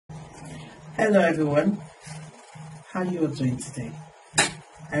Hello everyone, how you all doing today?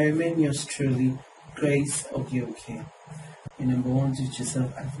 I remain yours truly, Grace Ogioke, your number one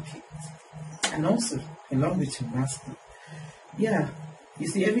do-it-yourself advocate, and also a language ambassador. Yeah, you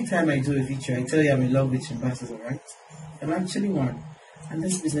see, every time I do a video, I tell you I'm a language ambassador, right? I'm actually one, and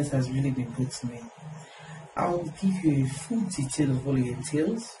this business has really been good to me. I'll give you a full detail of what it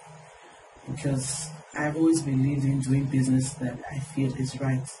entails, because I've always believed in doing business that I feel is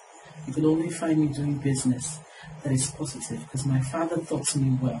right. You can only find me doing business that is positive, because my father taught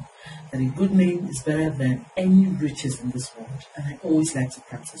me well that a good name is better than any riches in this world, and I always like to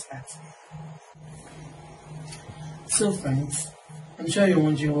practice that. So friends, I'm sure you're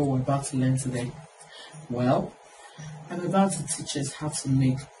wondering what we're about to learn today. Well, I'm about to teach us how to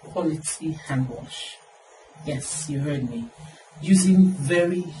make quality hand wash. Yes, you heard me. Using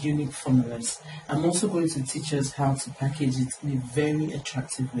very unique formulas. I'm also going to teach us how to package it in a very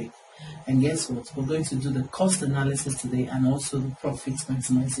attractive way. And guess what? We're going to do the cost analysis today and also the profit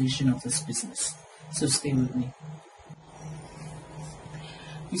maximization of this business. So stay with me.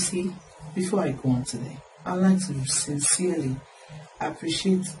 You see, before I go on today, I'd like to sincerely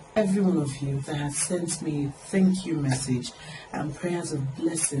appreciate every one of you that has sent me a thank you message and prayers of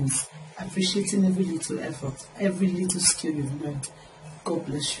blessings, appreciating every little effort, every little skill you've learned. God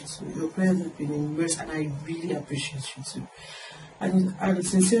bless you too. Your prayers have been immersed, and I really appreciate you too. And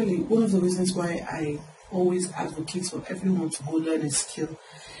sincerely, one of the reasons why I always advocate for everyone to go learn a skill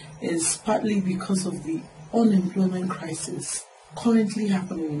is partly because of the unemployment crisis currently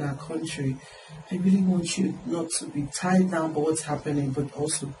happening in our country. I really want you not to be tied down by what's happening, but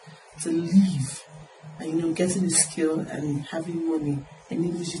also to live. And getting a skill and having money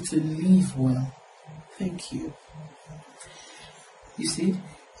enables you to live well. Thank you. You see,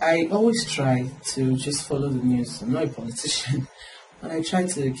 I always try to just follow the news. I'm not a politician, but I try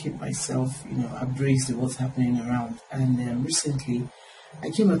to keep myself, abreast of what's happening around. And recently, I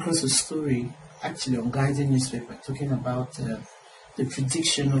came across a story, actually on Guardian newspaper, talking about the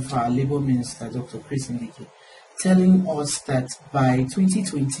prediction of our Labour Minister, Dr. Chris Ngige, telling us that by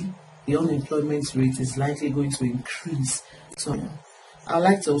 2020, the unemployment rate is likely going to increase. So I'd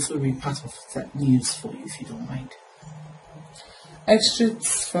like to also read part of that news for you, if you don't mind.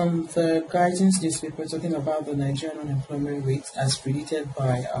 Extracts from the Guardian's newspaper talking about the Nigerian unemployment rate as predicted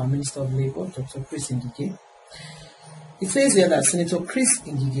by our Minister of Labour, Dr. Chris Ngige. It says here that Senator Chris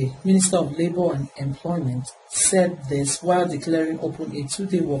Ngige, Minister of Labour and Employment, said this while declaring open a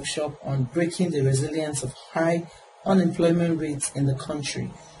two-day workshop on breaking the resilience of high unemployment rates in the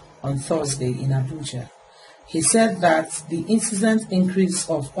country on Thursday in Abuja. He said that the incident increase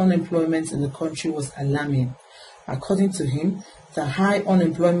of unemployment in the country was alarming. According to him, the high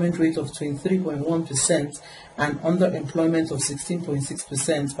unemployment rate of 23.1% and underemployment of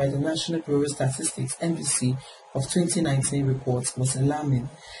 16.6% by the National Bureau of Statistics (NBS) of 2019 report was alarming.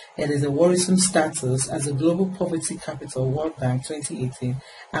 It is a worrisome status as the Global Poverty Capital World Bank 2018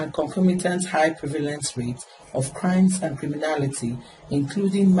 and concomitant high prevalence rate of crimes and criminality,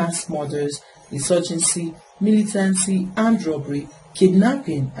 including mass murders, insurgency, militancy, armed robbery,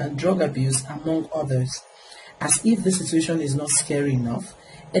 kidnapping, and drug abuse, among others. As if the situation is not scary enough,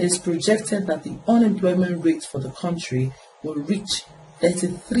 it is projected that the unemployment rate for the country will reach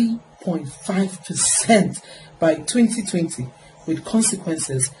 33.5% by 2020, with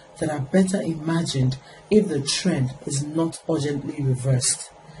consequences that are better imagined if the trend is not urgently reversed.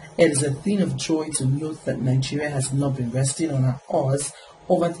 It is a thing of joy to note that Nigeria has not been resting on her oars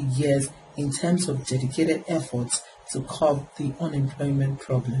over the years in terms of dedicated efforts to curb the unemployment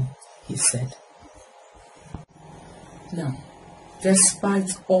problem, he said. Now,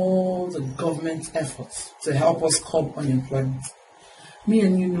 despite all the government efforts to help us curb unemployment, me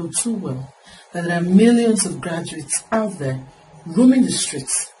and you know too well that there are millions of graduates out there roaming the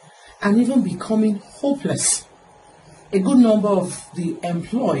streets and even becoming hopeless. A good number of the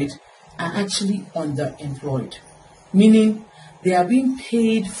employed are actually underemployed, meaning they are being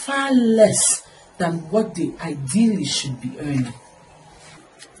paid far less than what they ideally should be earning.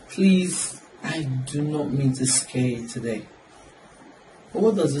 Please, I do not mean to scare you today. But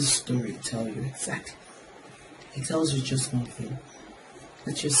what does this story tell you exactly? It tells you just one thing.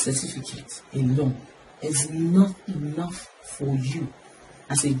 That your certificate alone is not enough for you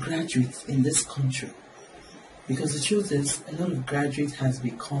as a graduate in this country. Because the truth is, a lot of graduates has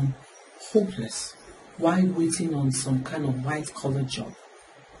become hopeless while waiting on some kind of white-collar job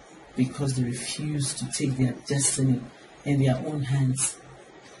because they refuse to take their destiny in their own hands.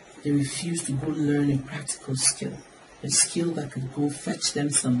 They refuse to go learn a practical skill, a skill that could go fetch them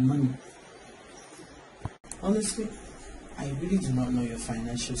some money. Honestly, I really do not know your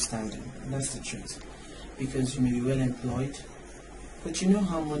financial standing, and that's the truth. Because you may be well employed, but you know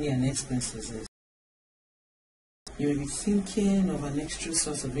how money and expenses is. You may be thinking of an extra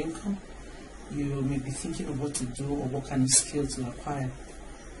source of income. You may be thinking of what to do or what kind of skill to acquire.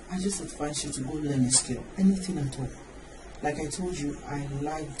 I just advise you to go learn a skill, anything at all. Like I told you, I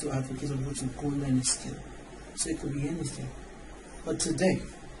like to advocate for people to go learn a skill. So it could be anything. But today,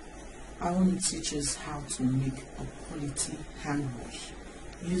 I want to teach us how to make a quality hand wash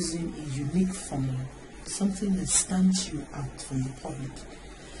using a unique formula, something that stands you out from the public.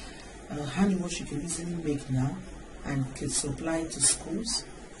 A hand wash you can easily make now and can supply it to schools,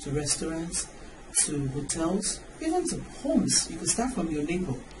 to restaurants, to hotels, even to homes. You can start from your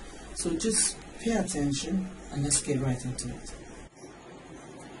neighbor. So just pay attention and let's get right into it.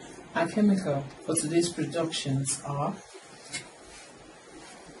 Our chemical for today's productions are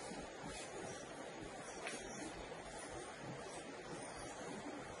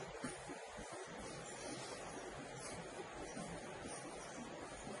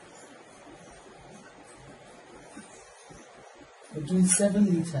we're doing 7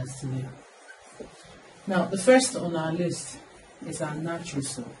 liters today. Now, the first on our list is our natural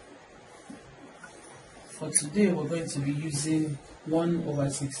soap. For today, we're going to be using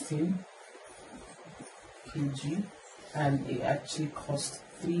 1/16 kg, and it actually costs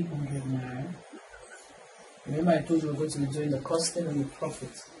 300 naira. Remember, I told you we're going to be doing the costing and the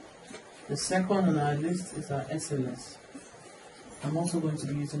profit. The second on our list is our SLS. I'm also going to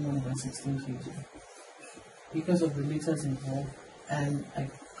be using 1/16 kg because of the liters involved, and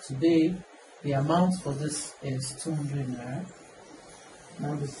today the amount for this is 200 naira.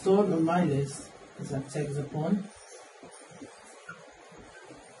 Now the third on my list is our Texapon.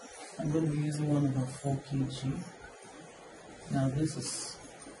 I'm going to be using 1/4 kg. Now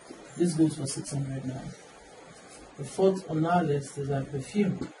this goes for 600 naira. The fourth on our list is our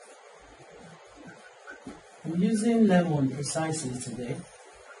perfume. I'm using lemon precisely today.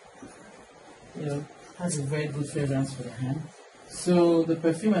 Has a very good fragrance for the hand. So the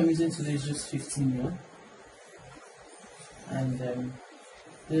perfume I'm using today is just 15 ml, and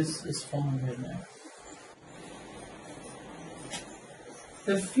this is 400 naira.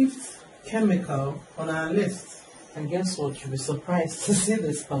 The fifth chemical on our list, and guess what? You'll be surprised to see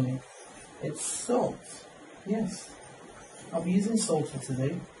this coming. It's salt. Yes, I'll be using salt for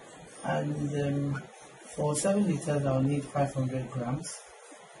today, and for 7 liters I'll need 500 grams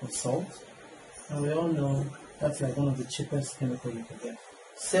of salt. And we all know that's like one of the cheapest chemicals you can get.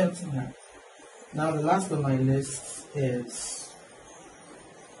 79. Now the last on my list is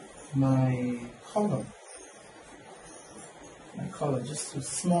my color. Just a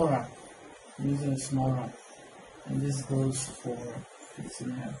small wrap. I'm using a small wrap. And this goes for 15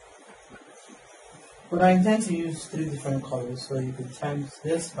 naira. But I intend to use 3 different colors, so you can times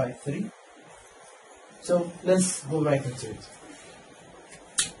this by 3. So let's go right into it.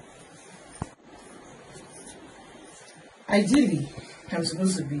 Ideally, I'm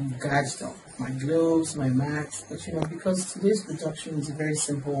supposed to be gagged up, my gloves, my mat, but because today's production is a very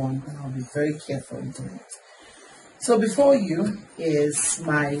simple one, and I'll be very careful in doing it. So before you is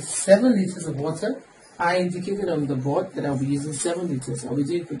my 7 liters of water. I indicated on the board that I'll be using 7 liters. I'll be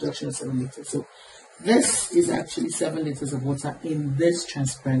doing production of 7 liters. So this is actually 7 liters of water in this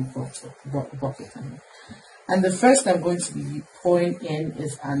transparent bucket. And the first I'm going to be pouring in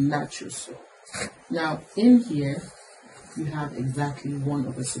is our natural soap. Now in here, you have exactly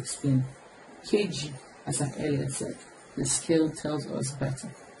 1/16 kg, as I earlier said. The scale tells us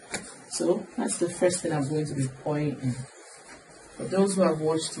better. So that's the first thing I'm going to be pouring in. For those who have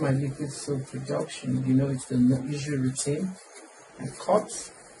watched my liquid soap production, you know it's the usual routine. I cut.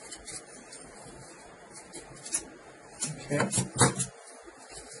 Okay.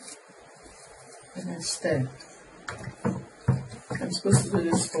 And I stir. I'm supposed to do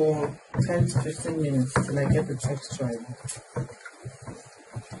this for 10 to 15 minutes till I get the texture right.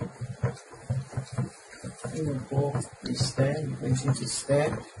 In the bowl, you stir, you continue to stir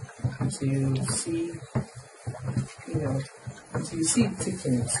until you see, until you see it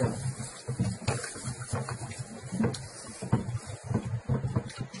thicken itself.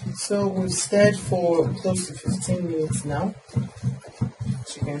 So we've stirred for close to 15 minutes now.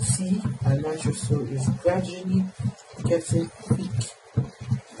 As you can see, our natural soap is gradually getting thick.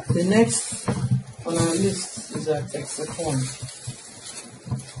 The next on our list is our Texapon.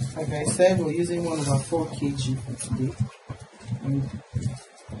 Like I said, we're using 1/4 kg for today. And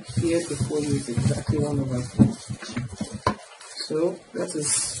here before you is exactly 1/4 kg. So that is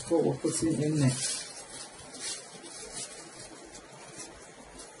what we're putting in next.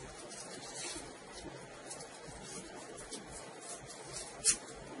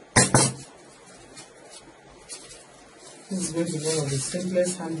 This is going to be one of the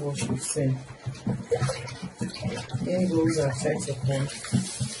simplest hand wash we've seen. In goes our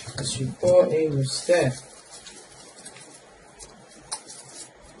Texapon. As you pour in, you stir.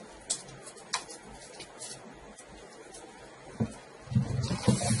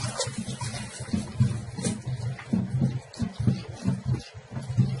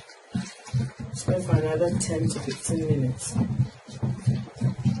 Stir for another 10 to 15 minutes.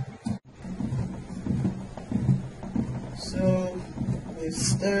 So we've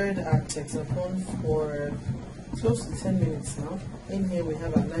stirred our Texapon for close to 10 minutes now. In here we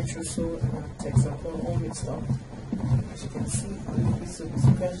have our nitrosol and our Texapon all mixed up. As you can see, our liquid soap is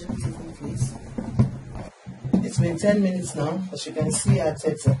gradually taking place. It's been 10 minutes now. As you can see, our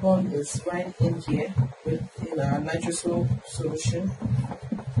Texapon is right in here in our nitrosol solution.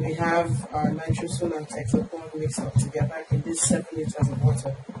 We have our nitrosol and Texapon mixed up together in this 7 liters of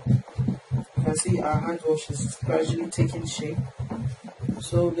water. You can see our hand wash is gradually taking shape.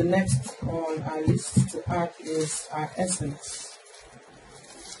 So the next on our list to add is our essence.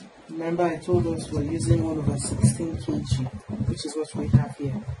 Remember I told us we're using 1/16 kg, which is what we have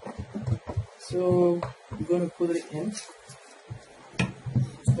here. So we're going to put it in.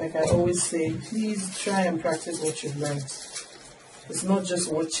 Like I always say, please try and practice what you've learned. It's not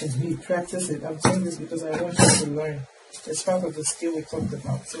just watching me, practice it. I'm saying this because I want you to learn. It's part of the skill we talked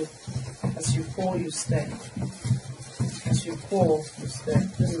about. So as you pour, you stir. As you pour, you stir.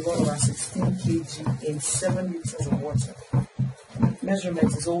 This is 1/16 kg in 7 liters of water.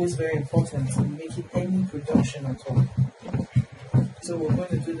 Measurement is always very important in making any production at all. So we're going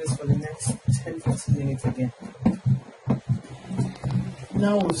to do this for the next 10-15 minutes again.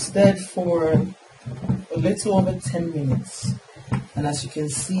 Now we've stirred for a little over 10 minutes. And as you can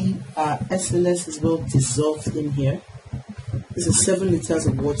see, our SLS is well dissolved in here. This is 7 liters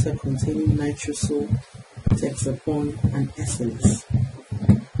of water containing nitrosol, Texapon, and SLS.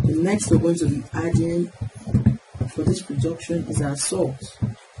 The next we're going to be adding for this production is our salt.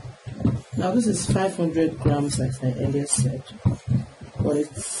 Now this is 500 grams, like I earlier said, but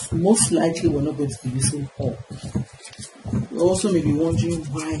it's most likely we're not going to be using all. You also may be wondering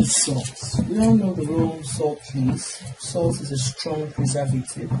why salt. We all know the role salt plays. Salt is a strong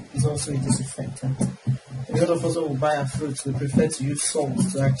preservative. It's also a disinfectant. A lot of us when we buy our fruits, we prefer to use salt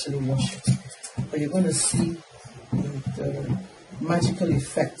to actually wash it. But you're going to see the magical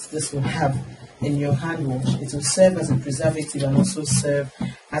effect this will have in your hand wash. It will serve as a preservative and also serve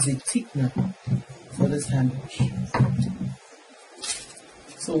as a thickener for this hand wash.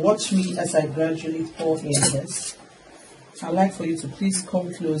 So watch me as I gradually pour in this. I'd like for you to please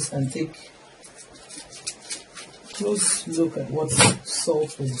come close and take a close look at what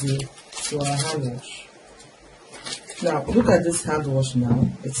salt will do to our hand wash. Now, look at this hand wash now.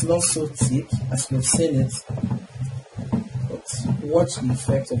 It's not so thick as we've seen it, but watch the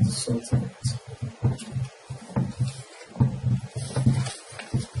effect of the salt on it.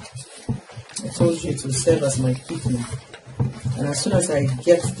 I told you it will serve as my thickener, and as soon as I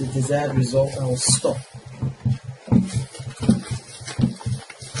get the desired result, I will stop.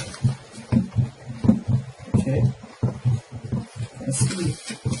 Okay, you can see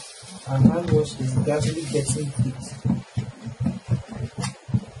our hand wash is gradually getting heat.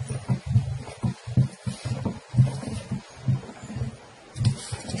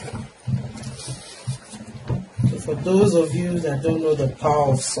 For those of you that don't know the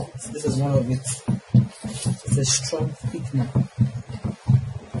power of salt, this is one of it. It's a strong thickener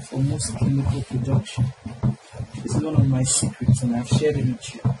for most chemical production. This is one of my secrets and I've shared it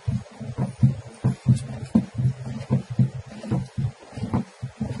with you.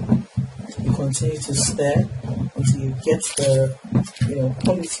 You continue to stir until you get the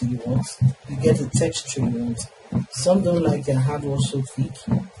quality you want, you get the texture you want. Some don't like their hand wash so thick,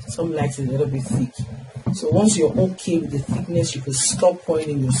 some like it a little bit thick. So once you're okay with the thickness, you can stop pouring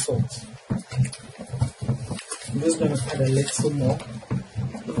in your salt. I'm just going to add a little more,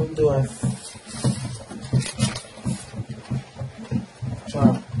 even though I've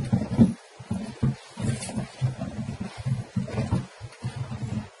tried.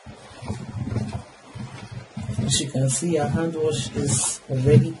 As you can see, our hand wash is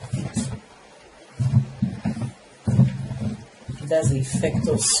already thick. That's the effect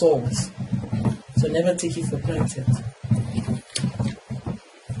of salt. So never take it for granted.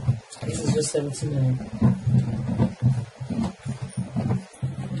 This is just 79.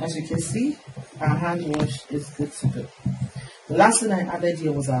 As you can see, our hand wash is good to go. The last thing I added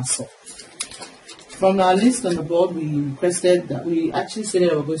here was our salt. From our list on the board, we requested that we actually said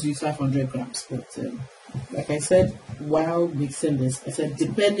that we were going to use 500 grams. But like I said, while mixing this, I said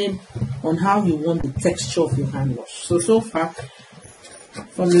depending on how you want the texture of your hand wash. So far,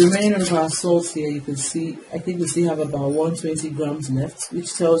 from the remaining of our salt here, you can see, I think we still have about 120 grams left,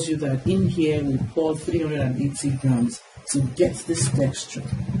 which tells you that in here we poured 380 grams to get this texture.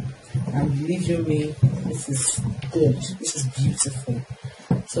 And believe you me, this is good. This is beautiful.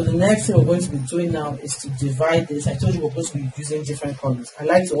 So the next thing we're going to be doing now is to divide this. I told you we're going to be using different colors. I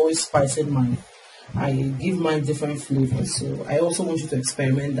like to always spice in mine. I give mine different flavors. So I also want you to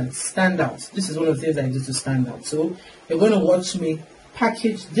experiment that. Stand out. This is one of the things I do to stand out. So you're going to watch me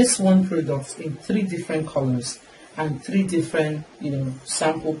package this one product in 3 different colors and 3 different,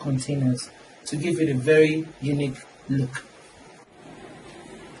 sample containers to give it a very unique look.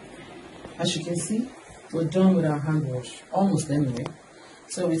 As you can see, we're done with our hand wash, almost anyway.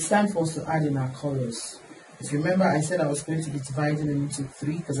 So it's time for us to add in our colors. If you remember, I said I was going to be dividing them into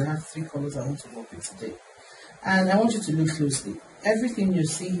 3 because I have 3 colors I want to work with today. And I want you to look closely. Everything you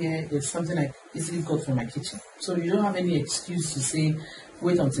see here is something I easily got from my kitchen. So you don't have any excuse to say,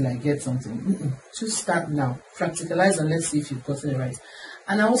 wait until I get something. Just start now. Practicalize and let's see if you've gotten it right.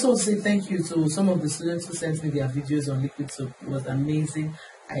 And I also want to say thank you to some of the students who sent me their videos on liquid soap. It was amazing.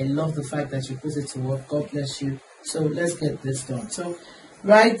 I love the fact that you put it to work. God bless you. So let's get this done. So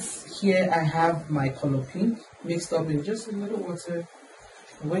right here I have my color pink mixed up in just a little water.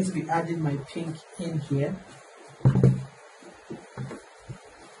 I'm going to be adding my pink in here.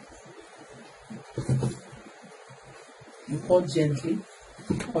 You pour gently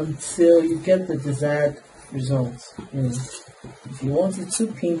until you get the desired result. If you want it too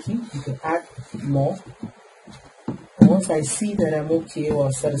pinky, you can add more. And once I see that I'm okay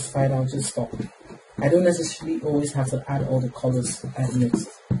or satisfied, I'll just stop. I don't necessarily always have to add all the colors I've mixed.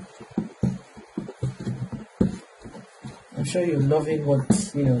 I'm sure you're loving what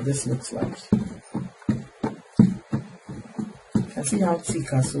this looks like. You can see how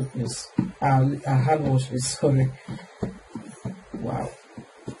thick our soap is. Our hand wash is, sorry. Wow.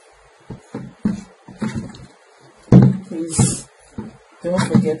 Please don't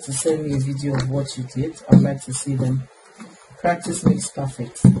forget to send me a video of what you did. I'd like to see them. Practice makes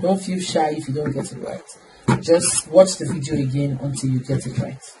perfect. Don't feel shy if you don't get it right. Just watch the video again until you get it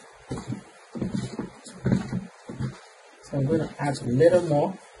right. So I'm going to add a little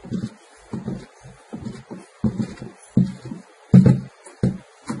more.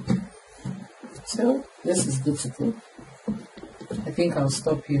 So this is good to go. I think I'll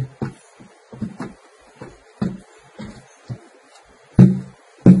stop here.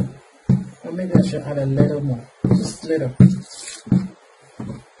 Or maybe I should add a little more. Just a little.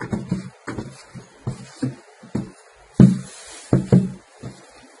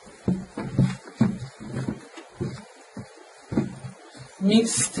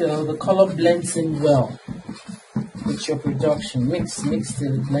 Mix till the color blends in well with your production. Mix till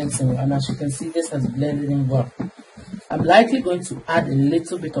it blends in well. And as you can see, this has blended in well. I'm likely going to add a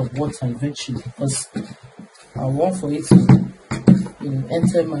little bit of water eventually because I want for it to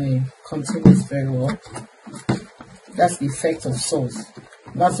enter my containers very well. That's the effect of salt.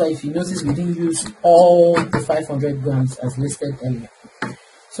 That's why if you notice we didn't use all the 500 grams as listed earlier.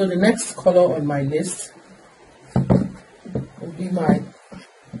 So the next color on my list will be my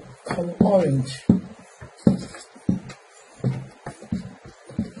color orange.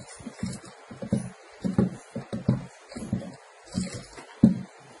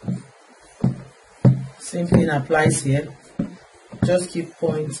 Same thing applies here. Just keep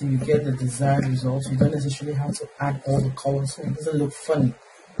pouring till you get the desired results. You don't necessarily have to add all the colors so it doesn't look funny.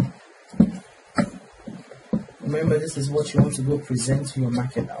 Remember, this is what you want to go present to your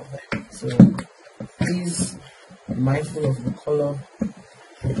market out there. So please be mindful of the color,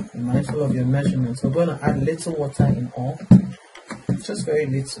 be mindful of your measurements. We're going to add little water in all, just very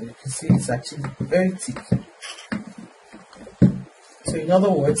little. You can see it's actually very thick. So in other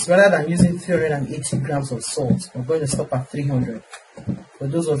words, rather than using 380 grams of salt, we're going to stop at 300. For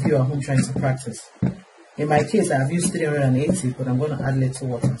those of you at home trying to practice. In my case, I have used 380, but I'm going to add little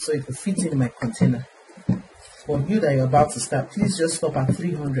water so it will fit in my container. For you that you're about to start, please just stop at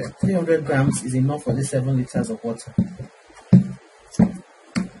 300. 300 grams is enough for the 7 liters of water.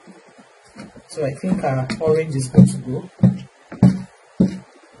 So I think our orange is good to go.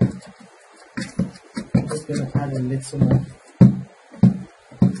 I'm just going to add a little more.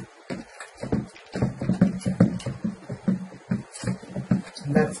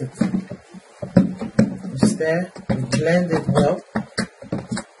 And that's it. You stir, you blend it well.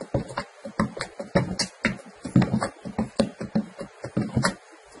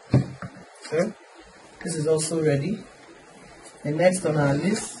 So this is also ready. And next on our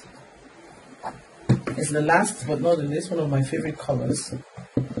list is the last but not the least, one of my favorite colors.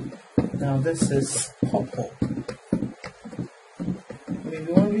 Now this is purple. You may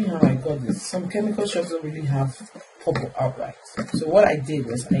be wondering how I got this. Some chemical shops don't really have purple outright. So what I did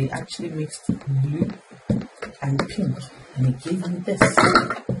was I actually mixed blue and pink, and it gave me this.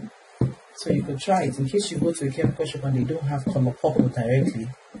 So you could try it in case you go to a chemical shop and they don't have color purple directly.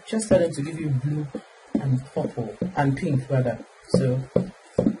 Just tell them to give you blue and purple and pink rather. So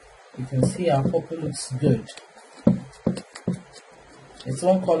you can see our purple looks good. It's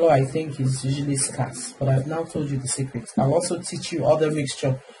one color I think is usually scarce, but I've now told you the secret. I'll also teach you other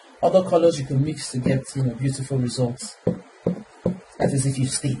colors you can mix to get beautiful results. That is if you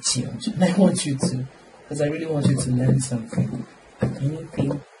stay tuned. And I want you to, because I really want you to learn something.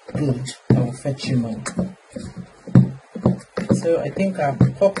 Anything good that will fetch you money. So I think our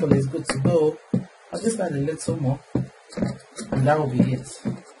purple is good to go. I'll just add a little more, and that will be it.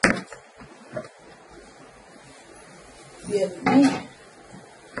 Yeah.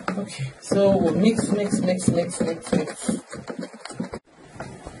 Okay, so we'll mix.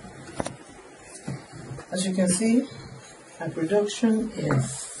 As you can see, our production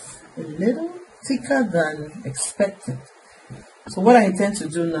is a little thicker than expected. So what I intend to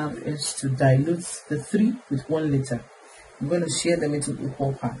do now is to dilute the 3 with 1 liter. I'm going to share them into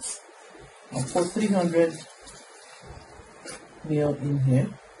equal parts. I'll put 300 ml in here,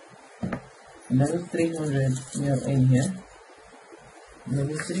 another 300 ml in here,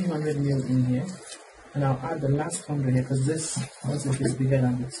 maybe 300 ml in here, and I'll add the last 100 here because this also is bigger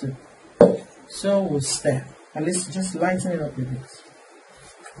than the 2. So we'll stir, and let's just lighten it up a bit.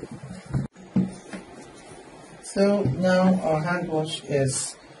 So now our hand wash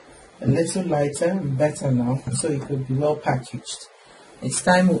is a little lighter and better now, so it could be well packaged. It's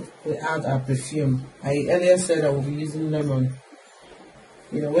time we add our perfume. I earlier said I will be using lemon.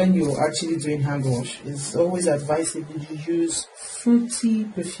 When you're actually doing hand wash, it's always advisable you use fruity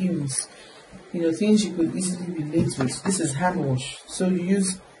perfumes. Things you could easily relate with. This is hand wash, so you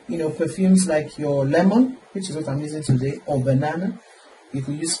use perfumes like your lemon, which is what I'm using today, or banana. You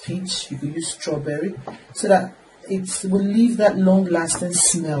could use peach, you could use strawberry, so that it will leave that long-lasting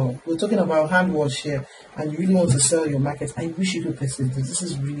smell. We're talking about hand wash here, and you really want to sell your market. I wish you could perceive this. This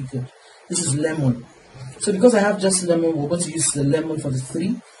is really good. This is lemon. So because I have just lemon, we're going to use the lemon for the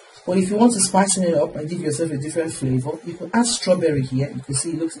 3. But if you want to spice it up and give yourself a different flavor, you can add strawberry here. You can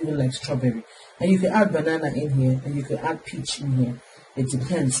see it looks even like strawberry. And you can add banana in here, and you can add peach in here. It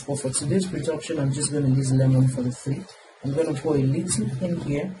depends. But for today's production, I'm just going to use lemon for the 3. I'm going to pour a little in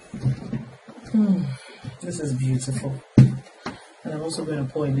here. This is beautiful. And I'm also going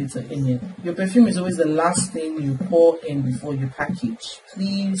to pour a little in here. Your perfume is always the last thing you pour in before you package.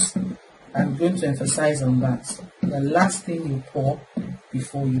 Please, I'm going to emphasize on that. The last thing you pour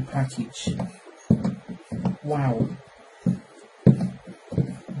before you package. Wow.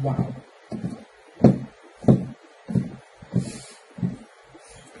 Wow.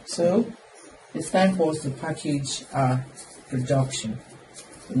 So, it's time for us to package our production.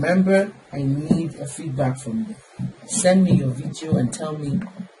 Remember, I need a feedback from you. Send me your video and tell me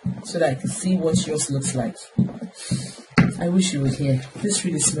so that I can see what yours looks like. I wish you were here. This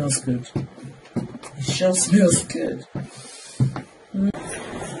really smells good. It sure smells good.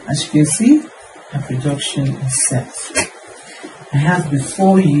 As you can see, our production is set. I have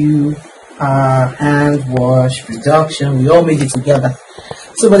before you our hand wash production. We all made it together.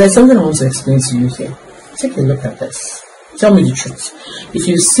 So, but there's something I want to explain to you here. Take a look at this. Tell me the truth. If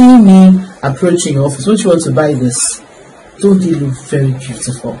you see me approaching your office, don't you want to buy this? Don't they look very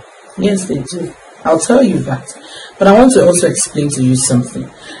beautiful? Yes, they do. I'll tell you that. But I want to also explain to you something.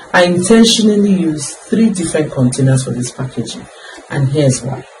 I intentionally use 3 different containers for this packaging. And here's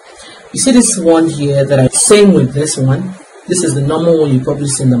why. You see this one here that I'm same with this one. This is the normal one you probably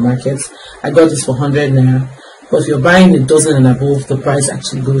see in the market. I got this for 100 naira. But if you're buying a dozen and above, the price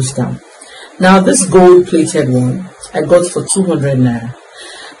actually goes down. Now this gold plated one, I got for 200 naira.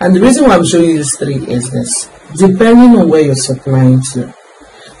 And the reason why I'm showing you these 3 is this. Depending on where you're supplying to.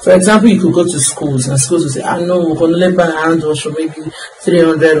 For example, you could go to schools and schools will say, no, we're going to let buy a hand wash for maybe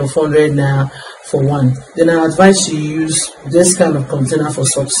 300 or 400 naira for one. Then I advise you use this kind of container for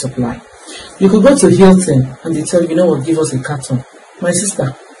such supply. You could go to Hilton and they tell you, give us a carton. My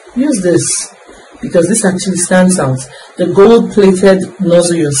sister, use this. Because this actually stands out. The gold-plated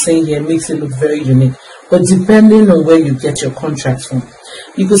nozzle you're seeing here makes it look very unique. But depending on where you get your contract from,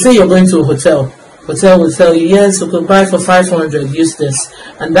 you could say you're going to a hotel. Hotel will tell you, yes, you could buy for 500, use this.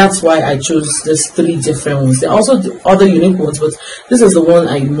 And that's why I chose these 3 different ones. There are also other unique ones, but this is the one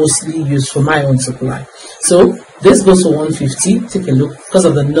I mostly use for my own supply. So this goes for 150. Take a look because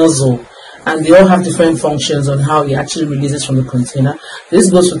of the nozzle. and they all have different functions on how it actually releases from the container.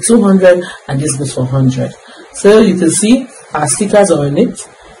 This goes for 200 and this goes for 100. So you can see our stickers are on it.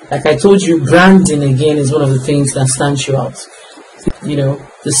 Like I told you, branding again is one of the things that stands you out. You know,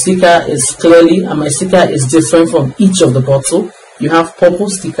 the sticker is clearly, and my sticker is different from each of the bottle. You have purple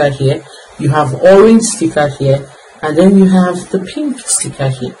sticker here, you have orange sticker here, and then you have the pink sticker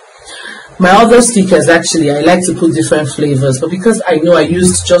here. My other stickers, actually, I like to put different flavors, but because I know I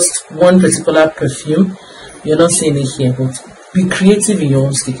used just one particular perfume, you're not seeing it here, but be creative in your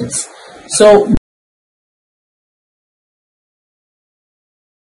own stickers. So,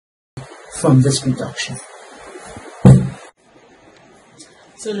 from this production.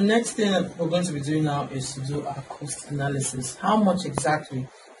 So the next thing that we're going to be doing now is to do our cost analysis. How much exactly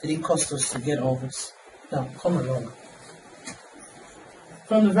did it cost us to get all this? Now, come along.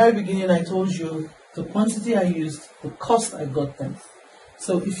 From the very beginning, I told you the quantity I used, the cost I got them.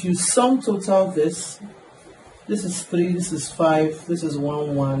 So if you sum total this is 3, this is 5, this is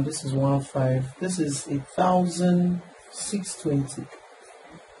 1, this is 1, 5, this is 1,620.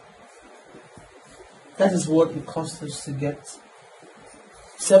 That is what it cost us to get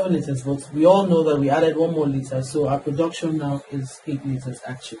 7 liters, but we all know that we added 1 more liter, so our production now is 8 liters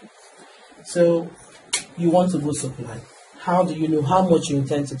actually. So you want to go supply. How do you know how much you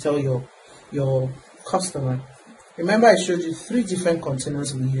intend to tell your customer? Remember, I showed you 3 different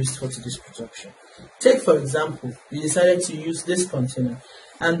containers we used for today's production. Take for example, we decided to use this container,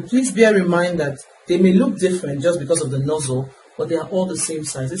 and please bear in mind that they may look different just because of the nozzle, but they are all the same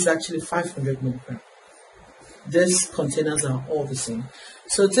size. This is actually 500 milligram. These containers are all the same.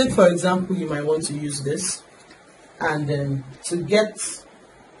 So take for example, you might want to use this, and then to get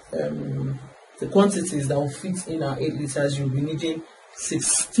the quantities that will fit in our 8 liters, you'll be needing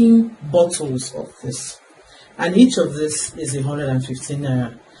 16 bottles of this, and each of this is 115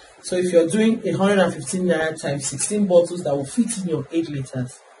 naira. So if you're doing 115 naira times 16 bottles, that will fit in your 8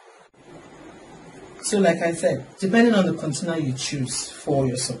 liters. So like I said, depending on the container you choose for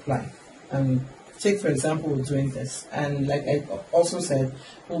your supply, take for example, we're doing this, and like I also said,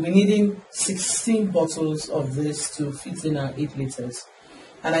 we'll be needing 16 bottles of this to fit in our 8 liters.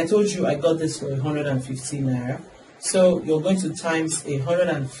 And I told you I got this for 115 naira. So you're going to times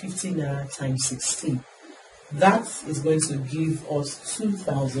 150 naira times 16. That is going to give us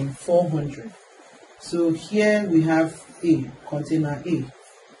 2,400. So here we have A, container A,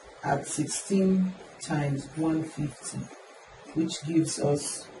 at 16 times 150, which gives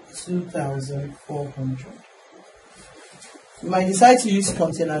us 2,400. You might decide to use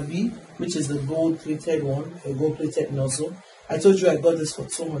container B, which is the gold-plated one, a gold-plated nozzle. I told you I got this for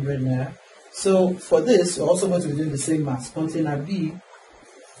 200 naira. So for this, you're also going to be doing the same math. Container B,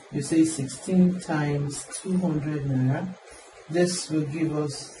 you say 16 times 200 naira. This will give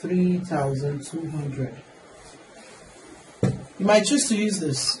us 3,200. You might choose to use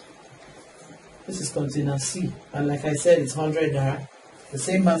this. This is container C, and like I said, it's 100 naira. The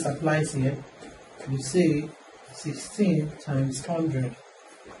same math applies here. You say 16 times 100.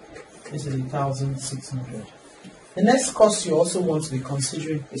 This is 1,600. The next cost you also want to be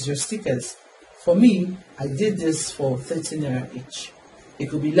considering is your stickers. For me, I did this for 30 naira each. It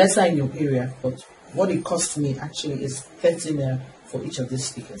could be lesser in your area, but what it cost me actually is 30 naira for each of these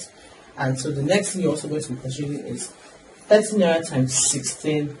stickers. And so the next thing you're also going to be considering is 30 naira times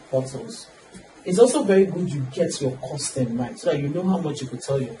 16 bottles. It's also very good you get your cost in mind so that you know how much you could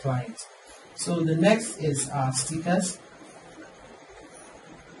tell your client. So the next is our stickers,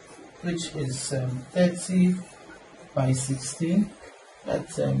 which is 30 by 16.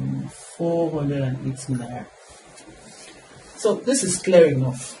 That's 480 naira. So this is clear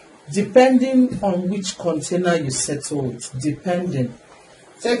enough. Depending on which container you settle with,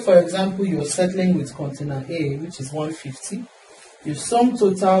 Take for example, you're settling with container A, which is 150. You sum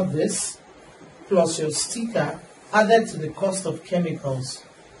total this plus your sticker added to the cost of chemicals.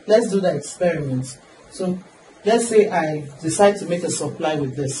 Let's do the experiment. So let's say I decide to make a supply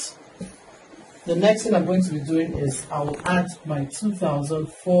with this. The next thing I'm going to be doing is I will add my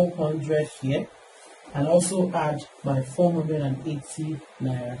 2,400 here and also add my 480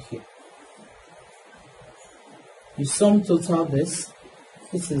 naira here. You sum total this.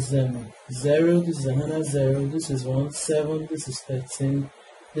 This is 0, this is another 0, this is 1, 7, this is 13,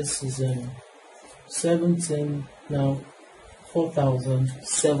 this is 17, now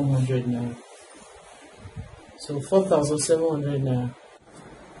 4,700 now. So 4,700 now.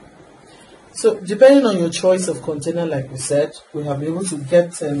 So depending on your choice of container, like we said, we have been able to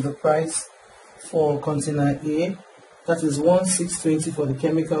get the price for container A. That is 1,620 for the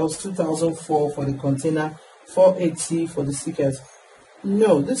chemicals, 2,004 for the container, 480 for the stickers.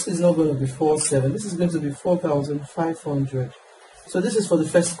 No, this is not going to be 4,700. This is going to be 4,500. So this is for the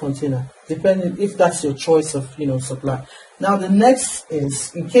first container, depending if that's your choice of supply. Now the next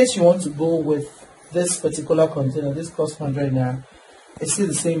is, in case you want to go with this particular container, this costs 100 naira. It's still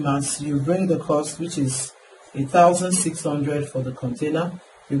the same as you bring the cost, which is 1,600 for the container.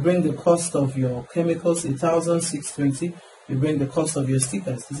 You bring the cost of your chemicals, 1,620. You bring the cost of your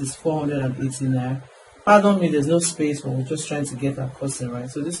stickers. This is 480 naira. Pardon me, there's no space, but we're just trying to get our cost in right.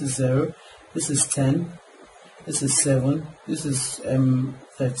 So this is 0, this is 10, this is 7, this is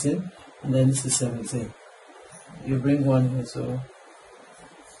 13, and then this is 17. You bring one here, so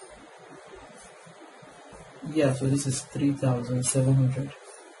yeah, so this is 3,700.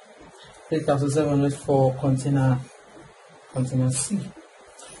 3,700 for container C.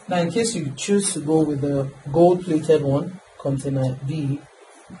 Now, in case you choose to go with the gold-plated one, container B,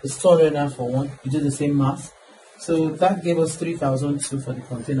 it's 200 naira for one. You do the same math. So that gave us 3,002 for the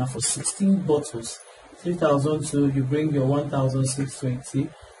container for 16 bottles. 3,002, you bring your 1,620,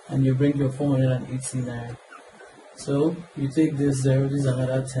 and you bring your 489. So you take this 0, this is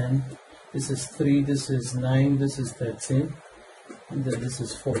another 10, this is 3, this is 9, this is 13, and then this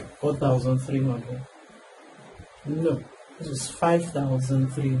is 4. 4,300. No, this is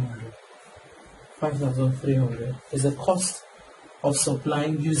 5,300. 5,300 is the cost of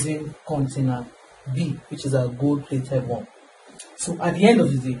supplying using container B, which is a gold-plated one. So at the end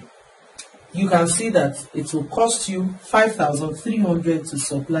of the day, you can see that it will cost you 5,300 to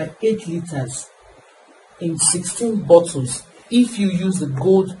supply 8 liters in 16 bottles if you use the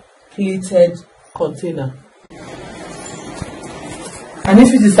gold-plated container. And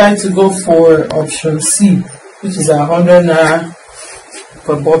if you decide to go for option C, which is 100 naira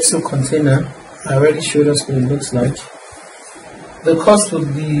per bottle container, I already showed us what it looks like. The cost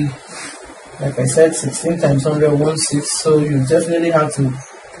would be, like I said, 16 times 100, 16. So you definitely have to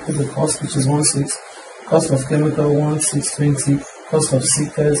put the cost, which is 16. Cost of chemical 1620. Cost of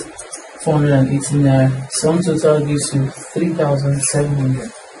stickers 489. Sum total gives you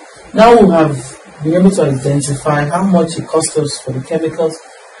 3,700. Now we have been able to identify how much it costs us for the chemicals,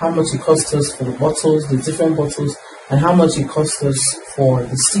 how much it costs us for the bottles, the different bottles, and how much it costs us for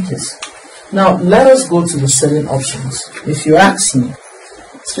the stickers. Now, let us go to the selling options. If you ask me,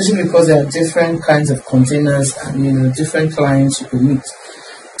 especially because there are different kinds of containers and different clients you could meet.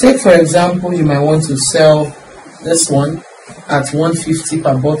 Take for example, you might want to sell this one at 150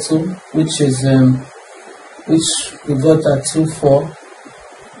 per bottle, which is which we got at 2.4.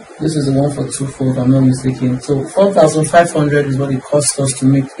 This is the one for 2.4, if I'm not mistaken. So 4,500 is what it costs us to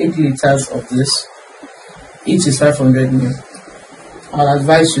make 8 liters of this. Each is 500 ml. I'll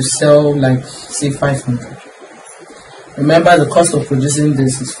advise you sell like say 500. Remember, the cost of producing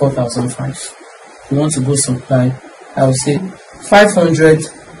this is 4,500. If you want to go supply, I will say 500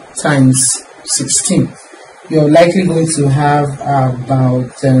 times 16. You're likely going to have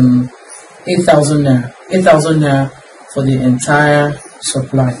about 8,000 naira. 8,000 naira for the entire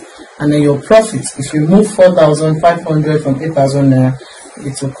supply. And then your profit, if you move 4,500 from 8,000 naira,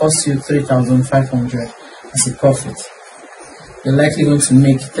 it will cost you 3,500 as a profit. You're likely going to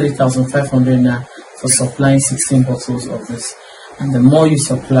make 3,500 naira for supplying 16 bottles of this. And the more you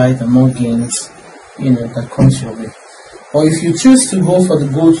supply, the more gains that comes your way. Or if you choose to go for the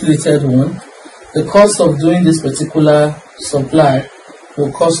gold-plated one, the cost of doing this particular supply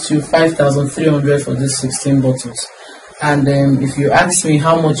will cost you 5,300 for these 16 bottles. And then if you ask me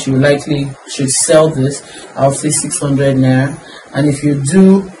how much you likely should sell this, I'll say 600 naira. And if you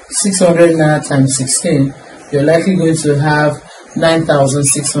do 600 naira times 16, you're likely going to have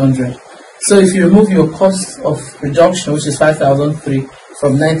 9,600. So if you remove your cost of production, which is 5,300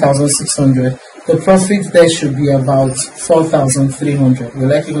 from 9,600, the profit there should be about 4,300. You're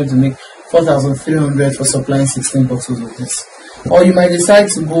likely going to make 4,300 for supplying 16 bottles of this. Or you might decide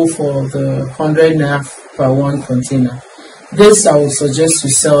to go for the 100 naira per one container. This I would suggest you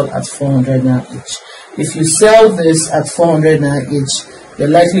sell at 400 naira each. If you sell this at 400 naira each, you're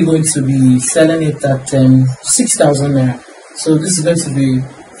likely going to be selling it at 6,000 naira. So this is going to be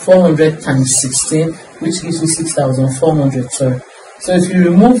 400 times 16, which gives you 6,400. So if you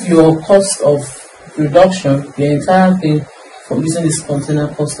remove your cost of production, the entire thing from using this container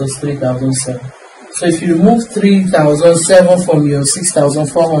costs us 3,007. So if you remove 3,007 from your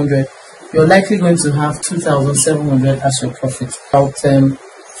 6,400, you're likely going to have 2,700 as your profit. About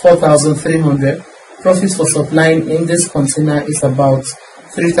 4,300. Profits for supplying in this container is about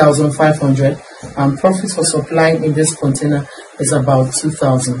 3,500, and profits for supplying in this container is about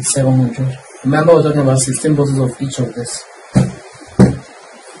 2,700. Remember, we're talking about 16 bottles of each of this.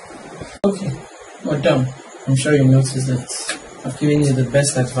 Okay, we're done. I'm sure you noticed that I've given you the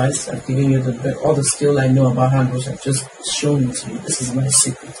best advice. I've given you all the skill I know about hand wash. I've just shown it to you. This is my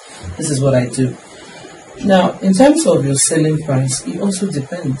secret. This is what I do. Now, in terms of your selling price, it also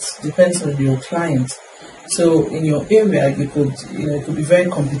depends on your client. So in your area, it could be very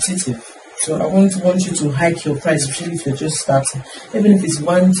competitive. So I want you to hike your price, especially if you're just starting. Even if it's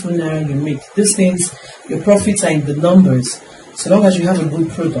 1-2 naira you make, these things, your profits are in the numbers, so long as you have a good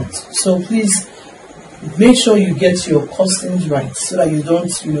product. So please make sure you get your costings right, so that you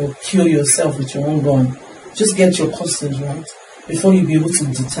don't, kill yourself with your own gun. Just get your costings right before you be able to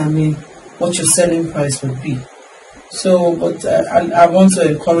determine what your selling price would be. So, but I want to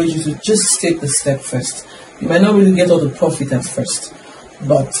encourage you to just take the step first. You might not really get all the profit at first,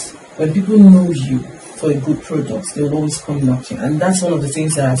 but when people know you for a good product, they will always come knocking. And that's one of the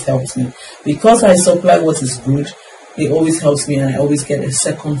things that has helped me. Because I supply what is good, it always helps me, and I always get a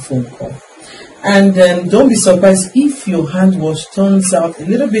second phone call. And don't be surprised if your hand wash turns out a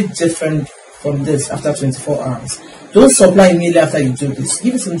little bit different from this after 24 hours. Don't supply immediately after you do this.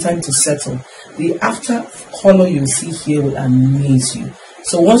 Give it some time to settle. The after color you see here will amaze you.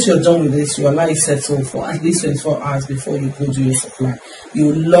 So once you're done with this, you allow it settle for at least 24 hours before you go do your supply. You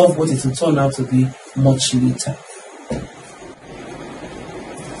will love what it will turn out to be much later.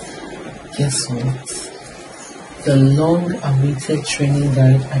 Guess what? The long-awaited training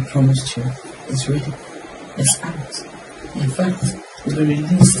guide I promised you is ready. It's out. In fact, it will be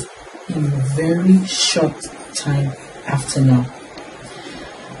released in a very short time after now.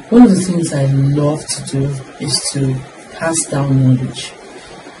 One of the things I love to do is to pass down knowledge.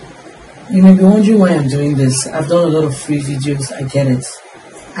 You may be wondering why I'm doing this. I've done a lot of free videos, I get it.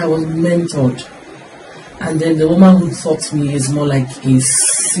 I was mentored. And then the woman who taught me is more like a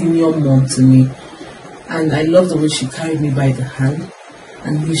senior mom to me. And I love the way she carried me by the hand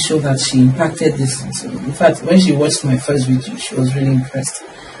and made sure that she impacted this into me. In fact, when she watched my first video, she was really impressed.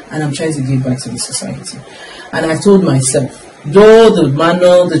 And I'm trying to give back to the society. And I told myself, though the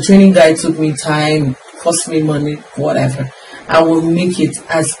manual, the training guide took me time, cost me money, whatever, I will make it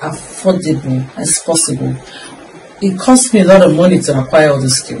as affordable as possible. It cost me a lot of money to acquire all the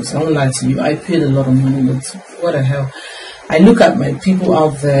skills. I won't lie to you. I paid a lot of money, but what the hell. I look at my people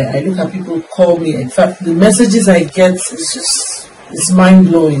out there. I look at people call me. In fact, the messages I get it's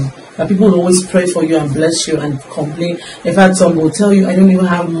mind-blowing. That people will always pray for you and bless you and complain. In fact, some will tell you, I don't even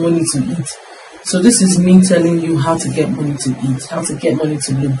have money to eat. So this is me telling you how to get money to eat, how to get money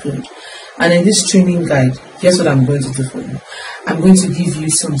to look good. And in this training guide, here's what I'm going to do for you. I'm going to give you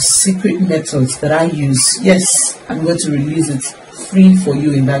some secret methods that I use. Yes, I'm going to release it free for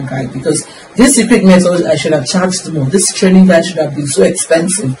you in that guide, because this secret method I should have charged more. This training guide should have been so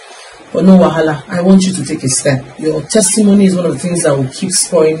expensive. But no wahala, I want you to take a step. Your testimony is one of the things that will keep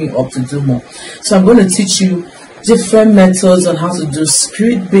spurring me up to do more. So I'm going to teach you different methods on how to do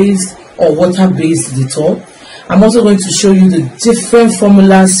spirit-based or water-based detour. I'm also going to show you the different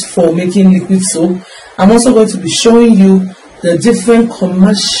formulas for making liquid soap. I'm also going to be showing you the different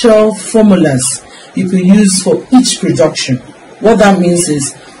commercial formulas you can use for each production. What that means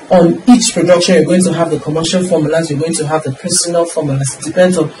is, on each production, you're going to have the commercial formulas, you're going to have the personal formulas. It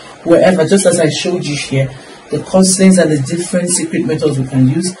depends on wherever, just as I showed you here, the costings and the different secret methods we can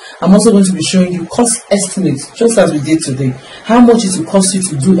use. I'm also going to be showing you cost estimates, just as we did today. How much it will cost you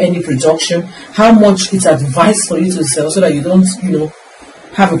to do any production, how much it's advised for you to sell, so that you don't,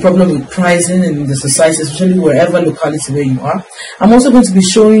 have a problem with pricing in the society, especially wherever locality where you are. I'm also going to be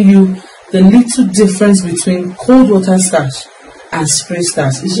showing you the little difference between cold water starch and spray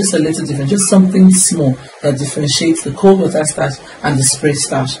starch. It's just a little different, just something small that differentiates the cold water starch and the spray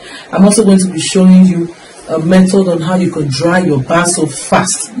starch. I'm also going to be showing you a method on how you can dry your bar soap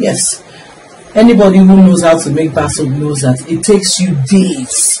fast. Yes, anybody who knows how to make bar soap knows that it takes you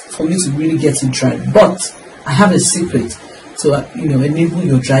days for you to really get it dry. But I have a secret to enable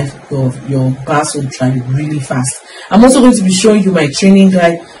your bar soap dry really fast. I'm also going to be showing you my training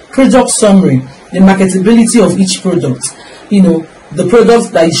guide, product summary, the marketability of each product. The products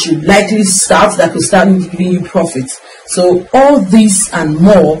that you should likely start that could start giving you profits. So all this and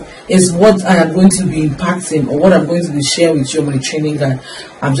more is what I am going to be impacting, or what I'm going to be sharing with you on my training guide.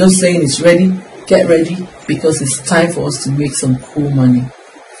 I'm just saying it's ready. Get ready, because it's time for us to make some cool money.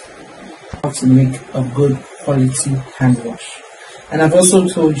 How to make a good quality hand wash. And I've also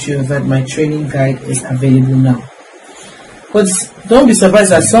told you that my training guide is available now. But don't be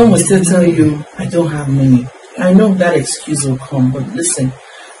surprised that some will still tell you, I don't have money. I know that excuse will come, but listen,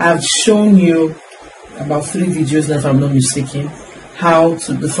 I've shown you about 3 videos now, if I'm not mistaken,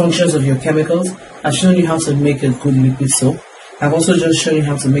 the functions of your chemicals. I've shown you how to make a good liquid soap. I've also just shown you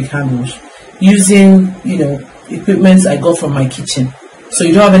how to make hand wash using, equipment I got from my kitchen. So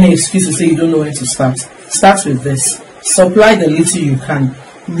you don't have any excuse to say you don't know where to start. Start with this. Supply the little you can.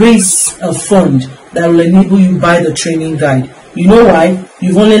 Raise a fund that will enable you buy the training guide. You know why?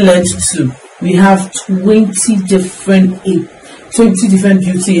 You've only learned 2. We have 20 different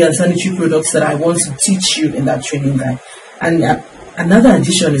beauty and sanitary products that I want to teach you in that training guide. And another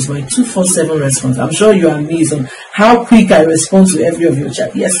addition is my 247 response. I'm sure you are amazed on how quick I respond to every of your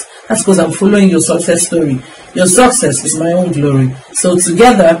chat. Yes, that's because I'm following your success story. Your success is my own glory. So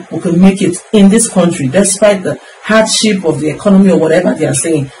together we can make it in this country, despite the hardship of the economy or whatever they are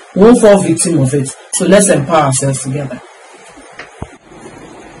saying. We won't fall victim of it. So let's empower ourselves together.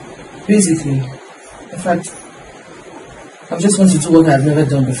 Basically, in fact, I just want to do what I've never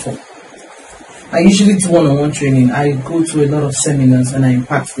done before. I usually do one-on-one training. I go to a lot of seminars and I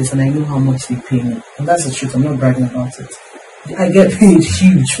impact this, and I know how much they pay me. And that's the truth. I'm not bragging about it. I get paid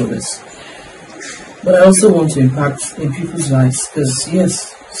huge for this. But I also want to impact in people's lives because,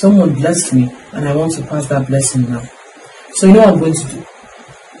 yes, someone blessed me and I want to pass that blessing now. So you know what I'm going to do?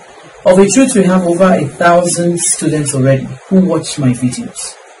 Of a truth, we have over 1,000 students already who watch my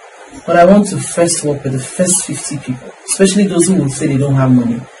videos. But I want to first work with the first 50 people, especially those who will say they don't have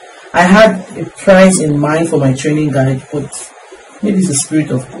money. I had a price in mind for my training guide, but maybe it's the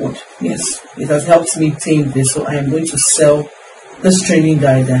Spirit of God. Yes, it has helped me tame this, so I am going to sell this training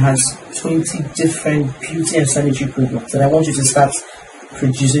guide that has 20 different beauty and sanitary products that I want you to start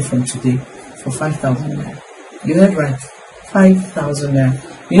producing from today for 5,000 naira. You heard right? 5,000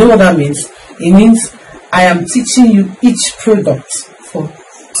 naira. You know what that means? It means I am teaching you each product for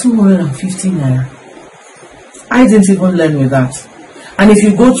 250 naira. I didn't even learn with that. And if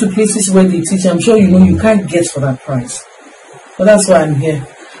you go to places where they teach, I'm sure you know you can't get for that price. But that's why I'm here.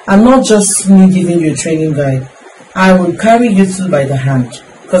 And not just me giving you a training guide. I will carry you through by the hand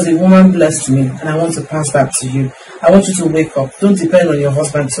because a woman blessed me and I want to pass that to you. I want you to wake up. Don't depend on your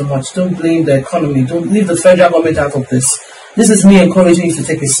husband so much. Don't blame the economy. Don't leave the federal government out of this. This is me encouraging you to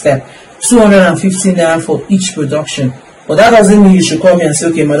take a step. 250 naira for each production. But that doesn't mean you should call me and say,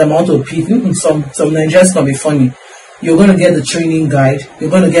 okay, madam, I want to pick. Some Nigerians can be funny. You're going to get the training guide. You're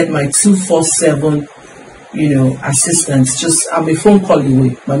going to get my 247, assistance. Just, I'm a phone call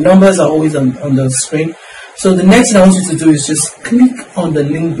away. My numbers are always on the screen. So the next thing I want you to do is just click on the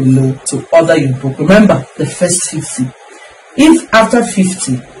link below to order your book. Remember, the first 50. If after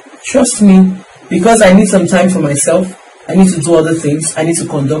 50, trust me, because I need some time for myself, I need to do other things, I need to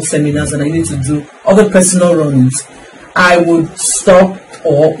conduct seminars, and I need to do other personal runnings, I would stop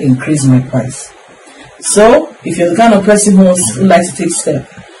or increase my price. So, if you're the kind of person who likes to take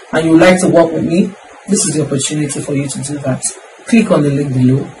steps and you like to work with me, this is the opportunity for you to do that. Click on the link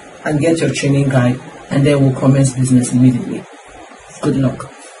below and get your training guide, and then we'll commence business immediately. Good luck.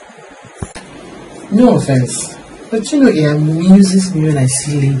 No offense, but it amuses me when I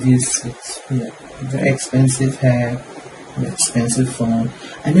see ladies with very expensive hair, expensive phone.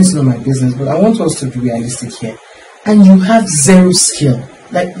 I know it's not my business, but I want us to be realistic here. And you have zero skill.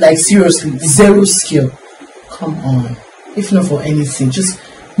 Like seriously, zero skill. Come on. If not for anything, just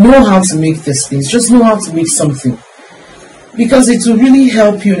know how to make these things. Just know how to make something. Because it will really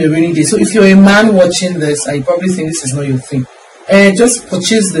help you in a rainy day. So if you're a man watching this, I probably think this is not your thing. Just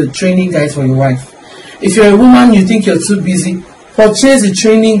purchase the training guide for your wife. If you're a woman, you think you're too busy, purchase the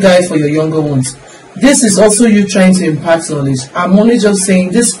training guide for your younger ones. This is also you trying to impart knowledge. I'm only just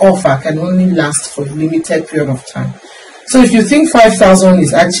saying this offer can only last for a limited period of time. So if you think 5,000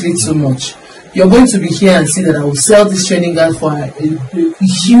 is actually too much, you're going to be here and see that I will sell this training guide for a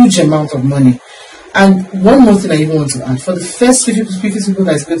huge amount of money. And one more thing I even want to add, for the first 50 people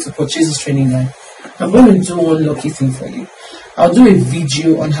that is going to purchase this training guide, I'm going to do one lucky thing for you. I'll do a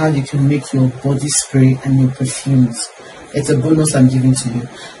video on how you can make your body spray and your perfumes. It's a bonus I'm giving to you.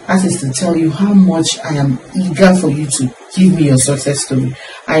 That is to tell you how much I am eager for you to give me your success story.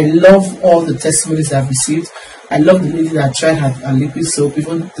 I love all the testimonies I've received. I love the lady that tried her liquid soap,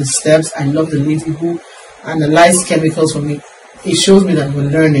 even the steps. I love the lady who analyzed chemicals for me. It shows me that we're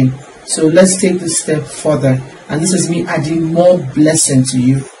learning. So let's take this step further. And this is me adding more blessing to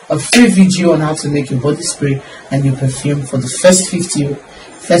you. A free video on how to make your body spray and your perfume for the first 50.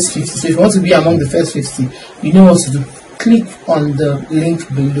 So if you want to be among the first 50, you know what to do. Click on the link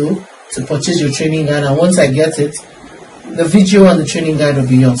below to purchase your training guide, and once I get it, the video and the training guide will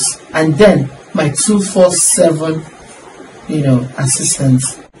be yours. And then my 247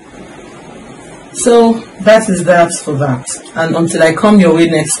 assistance. So that is that for that. And until I come your way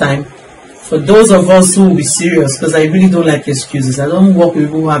next time, for those of us who will be serious, because I really don't like excuses. I don't work with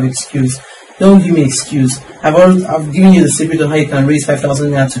people who have excuse. Don't give me excuse. I've given you the secret of how you can raise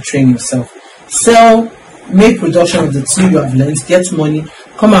 5,000 naira to train yourself. Sell make production of the two you have learned, get money,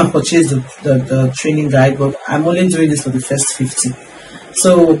 come and purchase the training guide. But I'm only doing this for the first 50.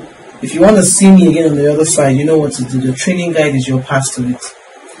 So if you want to see me again on the other side, you know what to do. The training guide is your path to it.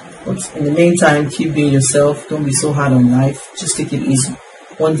 But in the meantime, keep being yourself. Don't be so hard on life. Just take it easy,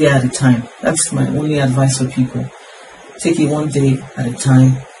 one day at a time. That's my only advice for people. Take it one day at a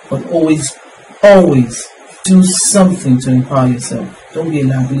time, but always do something to empower yourself. Don't be a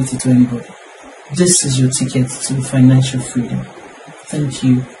liability to anybody. This is your ticket to financial freedom. Thank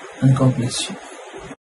you, and God bless you.